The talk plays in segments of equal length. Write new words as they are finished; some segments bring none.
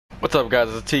What's up, guys?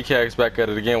 It's TKX back at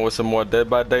it again with some more Dead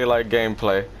by Daylight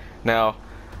gameplay. Now,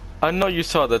 I know you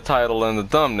saw the title and the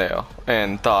thumbnail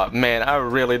and thought, man, I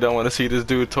really don't want to see this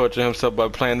dude torture himself by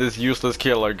playing this useless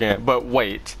killer again. But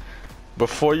wait,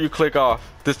 before you click off,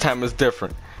 this time is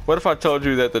different. What if I told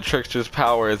you that the Trickster's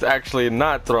power is actually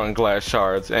not throwing glass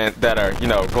shards and that are, you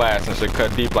know, glass and should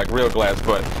cut deep like real glass,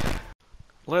 but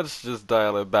let's just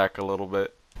dial it back a little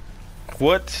bit.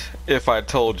 What if I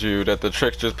told you that the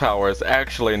Trickster's power is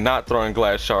actually not throwing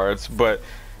glass shards, but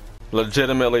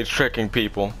legitimately tricking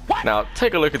people? What? Now,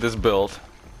 take a look at this build.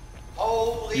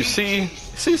 Holy you see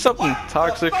something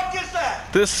toxic?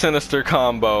 This sinister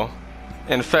combo,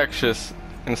 infectious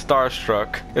and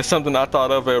starstruck, is something I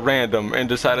thought of at random and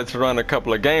decided to run a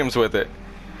couple of games with it.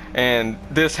 And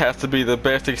this has to be the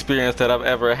best experience that I've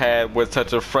ever had with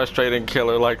such a frustrating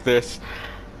killer like this.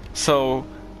 So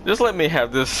just let me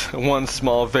have this one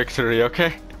small victory,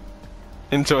 okay?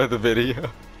 Enjoy the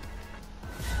video.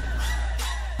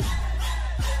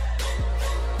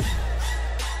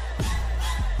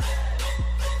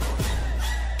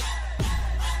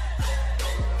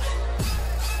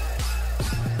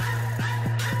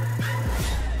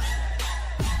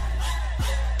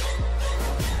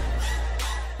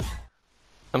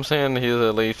 I'm saying he's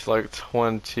at least like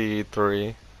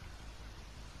 23.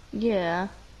 Yeah.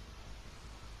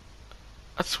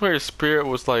 I swear Spirit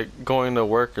was like going to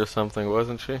work or something,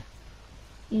 wasn't she?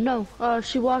 No,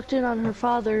 she walked in on her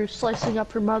father slicing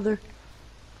up her mother.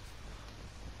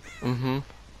 Mm-hmm.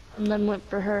 And then went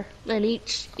for her. And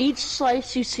each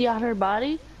slice you see on her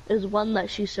body is one that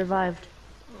she survived.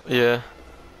 Yeah.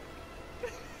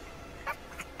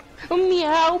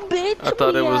 Meow, bitch. I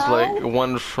thought meow. it was like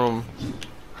one from...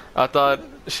 I thought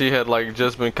she had like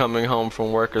just been coming home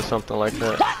from work or something like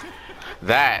that.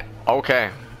 That! Okay.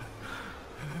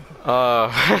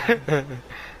 That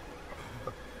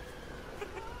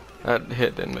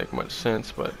hit didn't make much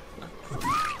sense, but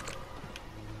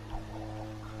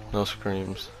no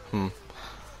screams.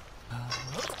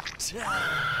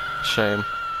 Shame.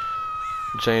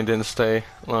 Jane didn't stay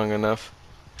long enough.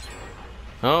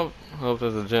 Oh, hope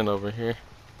there's a gen over here.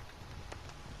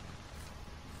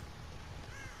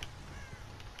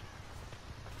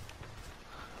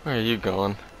 Where are you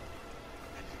going?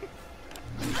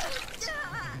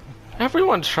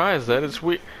 Everyone tries that, it's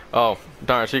weird. Oh,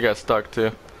 darn, she got stuck too.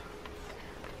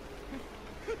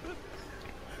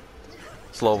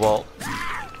 Slow vault.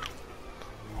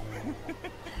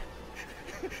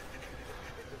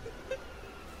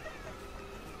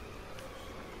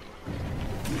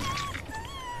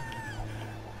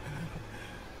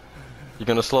 You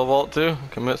gonna slow vault too?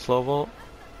 Commit slow vault?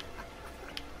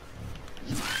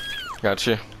 Got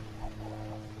you.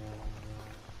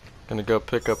 Gonna go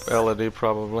pick up Elodie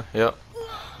probably. Yep.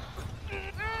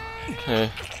 Okay.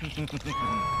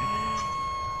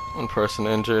 One person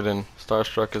injured and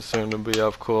Starstruck is soon to be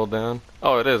off cooldown.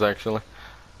 Oh, it is actually.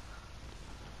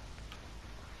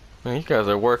 Man, you guys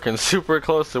are working super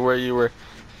close to where you were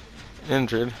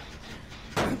injured.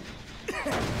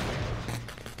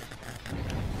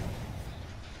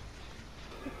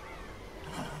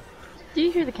 Do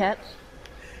you hear the cats?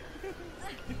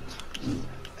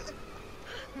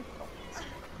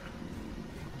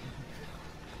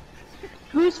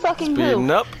 Who's fucking Speeding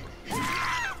who? up.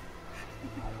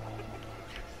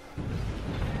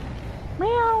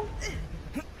 Meow.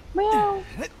 Meow.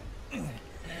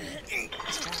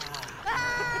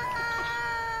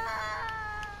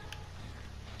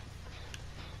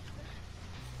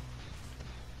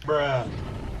 Bruh.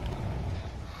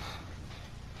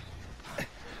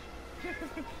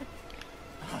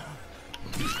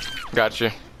 Got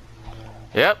you.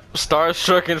 Yep,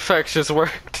 Starstruck Infectious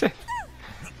worked.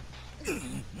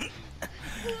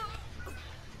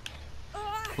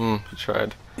 He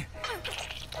tried.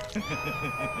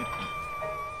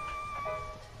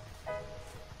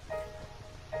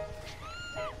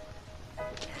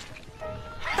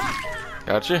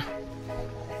 Got you.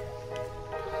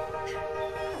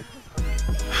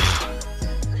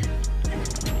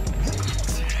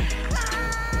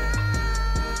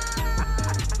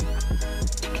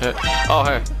 Okay. Oh,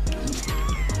 hey.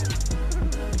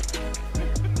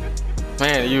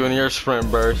 Man, you and your sprint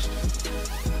burst.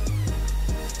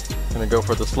 Gonna go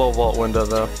for the slow vault window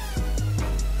though.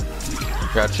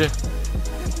 Got you.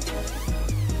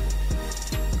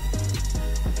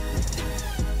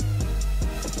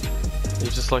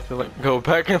 You just like to go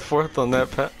back and forth on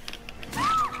that path.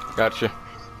 Got you.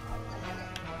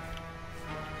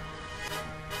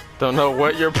 Don't know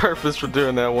what your purpose for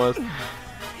doing that was.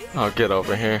 Oh, get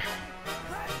over here.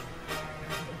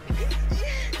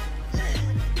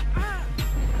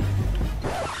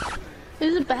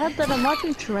 Is it bad bad that I'm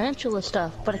watching tarantula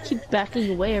stuff, but I keep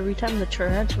backing away every time the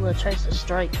tarantula tries to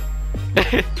strike.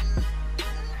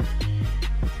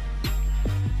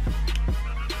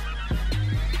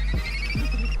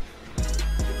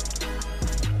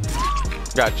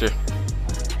 Gotcha.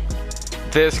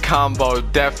 This combo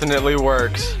definitely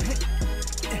works.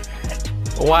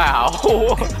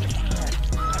 Wow.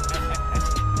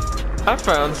 I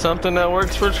found something that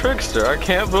works for Trickster. I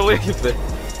can't believe it.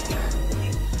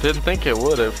 Didn't think it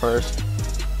would at first.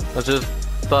 I just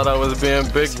thought I was being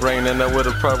big brain and I would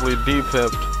have probably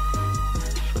depipped.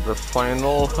 For the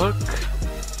final hook.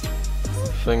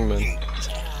 Fingman.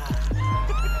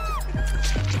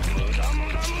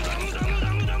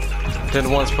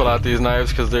 Didn't once pull out these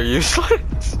knives because they're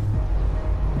useless.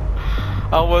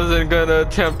 I wasn't gonna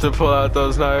attempt to pull out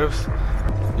those knives.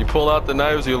 You pull out the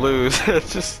knives, you lose.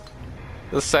 It's just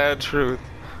the sad truth.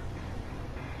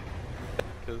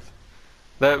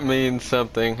 That means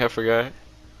something. I forgot.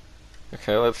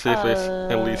 Okay, let's see if it's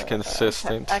at least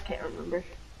consistent. I can't remember.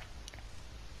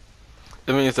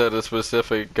 It means that a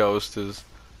specific ghost is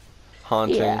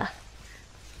haunting. Yeah.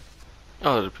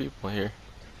 Oh, there are people here.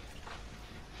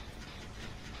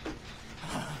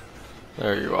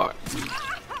 There you are.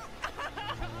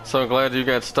 So glad you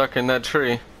got stuck in that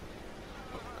tree.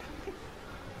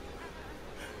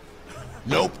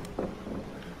 Nope.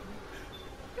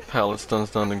 Pallet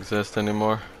stuns don't exist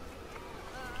anymore.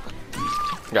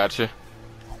 Gotcha.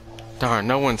 Darn,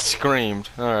 no one screamed.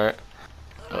 Alright.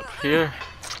 Up here.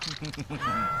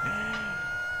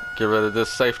 Get rid of this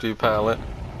safety pallet.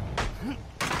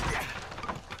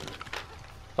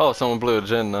 Oh, someone blew a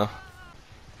gen now.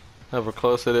 However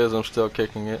close it is, I'm still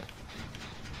kicking it.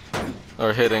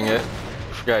 Or hitting it.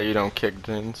 Forgot you don't kick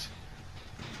gens.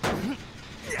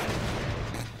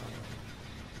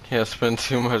 Can't spend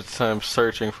too much time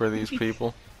searching for these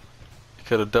people.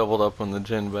 Could have doubled up on the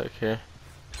gen back here.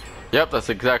 Yep, that's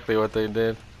exactly what they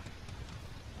did.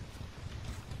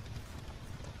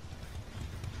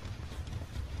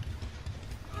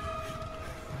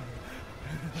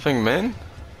 Fingman?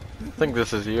 I think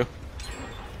this is you.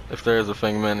 If there is a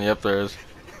Fingman, yep there is.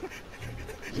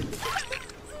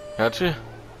 Gotcha.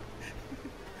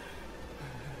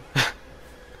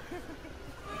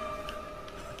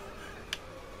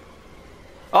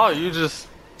 Oh, you just,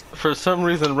 for some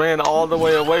reason, ran all the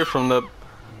way away from the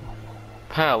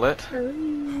pallet.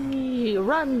 Hurry,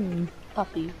 run,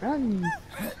 puppy, run.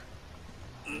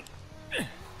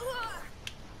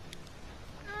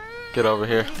 Get over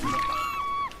here.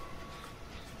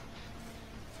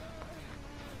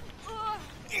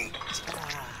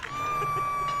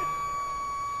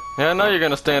 Yeah, I know you're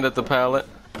gonna stand at the pallet.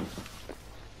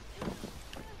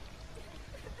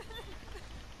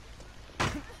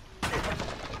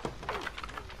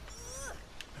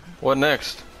 What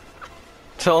next?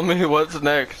 Tell me what's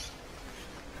next.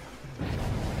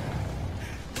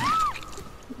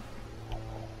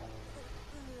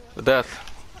 The death.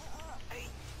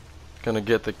 Gonna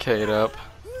get the Kate up.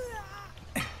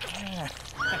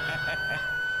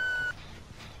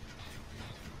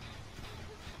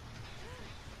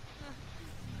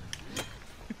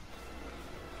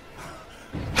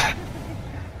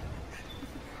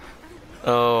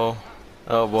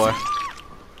 Oh boy.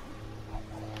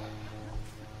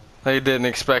 They didn't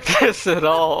expect this at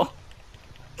all.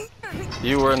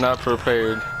 You were not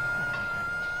prepared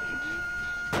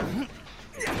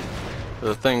for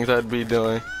the things I'd be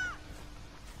doing.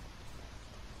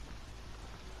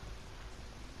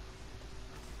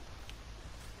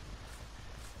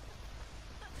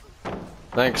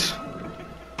 Thanks.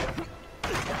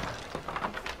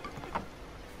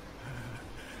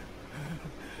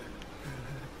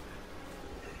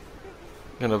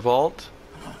 In a vault?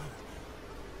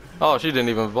 Oh, she didn't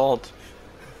even vault.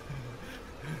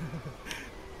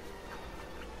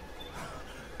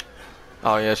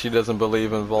 Oh yeah, she doesn't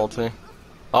believe in vaulting.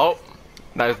 Oh,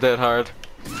 nice dead hard.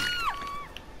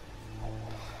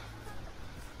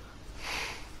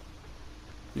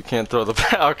 You can't throw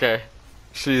the okay.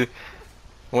 She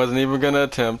wasn't even gonna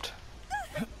attempt.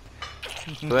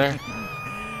 There.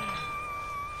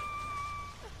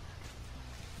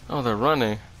 Oh, they're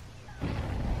running.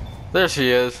 There she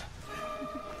is.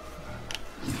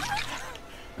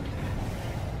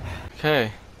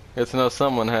 Okay, good to know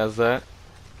someone has that.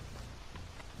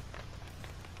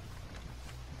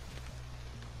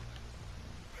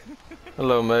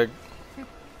 Hello, Meg.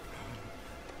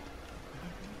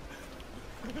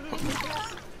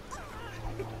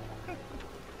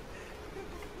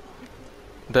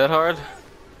 Dead hard?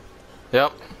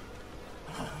 Yep.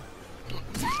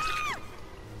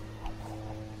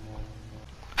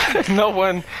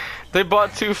 They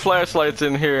bought 2 flashlights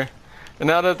in here. And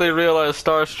now that they realize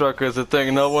Starstruck is a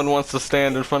thing, no one wants to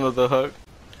stand in front of the hook.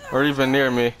 Or even near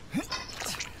me.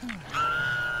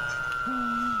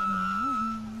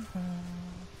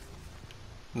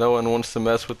 No one wants to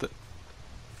mess with it.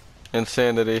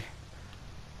 Insanity.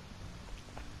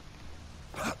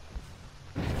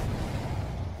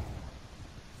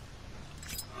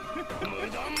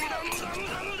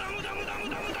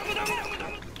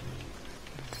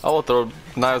 I will throw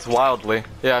knives wildly.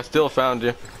 Yeah, I still found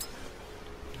you.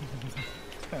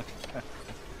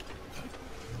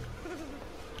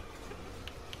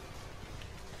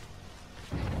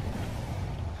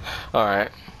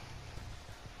 Alright.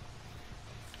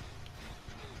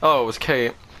 Oh, it was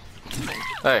Kate.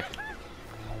 Hey.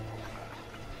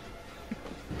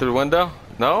 Through the window?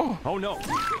 No? Oh no.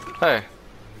 Hey.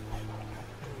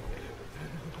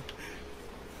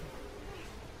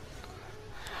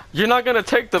 You're not gonna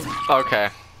take the... Okay.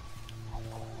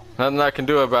 Nothing I can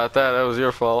do about that. That was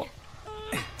your fault.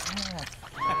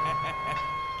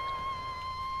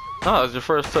 Oh, that was your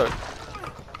first hook.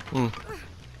 Hmm.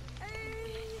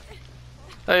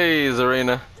 Hey,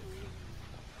 Zarina.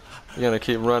 You're gonna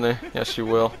keep running? Yes, you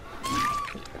will.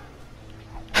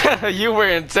 You were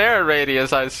in terror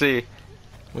radius, I see.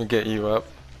 Let me get you up.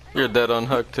 You're dead on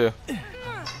hook, too.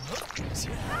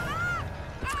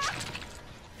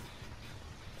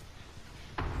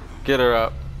 Get her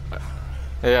up.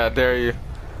 Yeah, I dare you.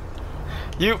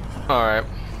 You. Alright.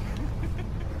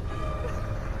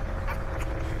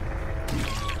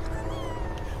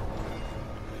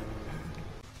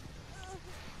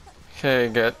 Okay,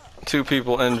 got 2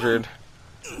 people injured.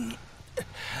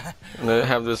 And I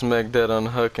have this Meg dead on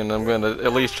hook, and I'm gonna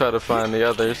at least try to find the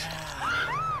others.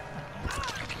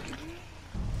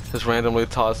 Just randomly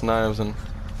toss knives and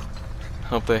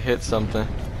hope they hit something.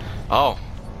 Oh.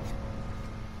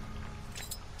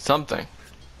 Something.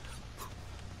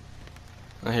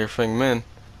 I hear Feng Min.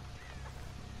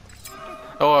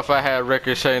 Oh, if I had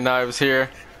ricochet knives here.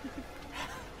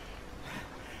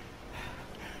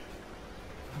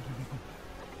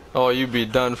 Oh, you'd be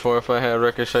done for if I had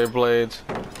ricochet blades.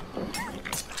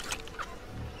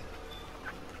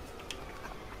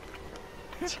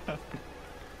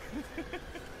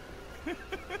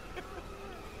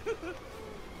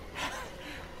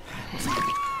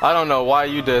 I don't know why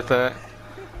you did that.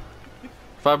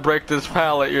 If I break this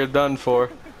pallet, you're done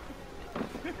for.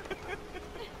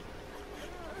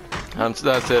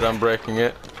 That's it, I'm breaking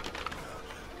it.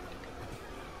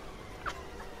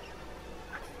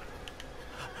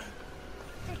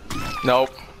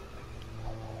 Nope.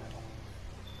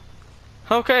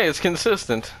 Okay, it's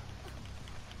consistent.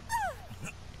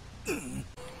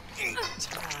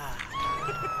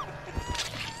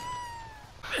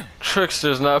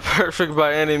 Trickster's not perfect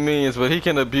by any means, but he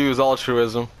can abuse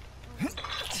altruism.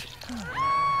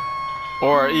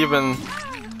 Or even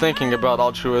thinking about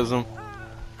altruism.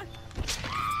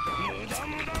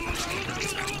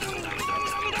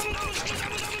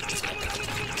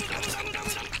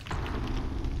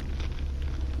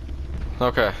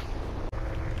 Okay.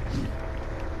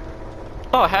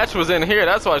 Oh, Hatch was in here.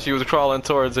 That's why she was crawling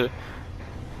towards it.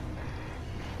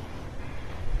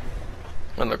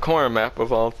 On the corner map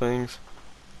of all things.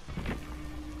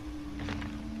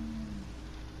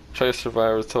 Trace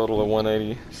survivors total of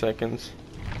 180 seconds.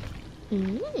 Why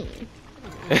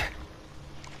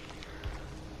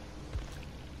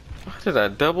did I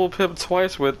double pip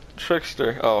twice with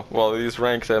Trickster? Oh, well, these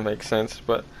ranks, that makes sense,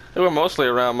 but they were mostly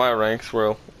around my ranks,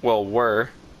 well, were.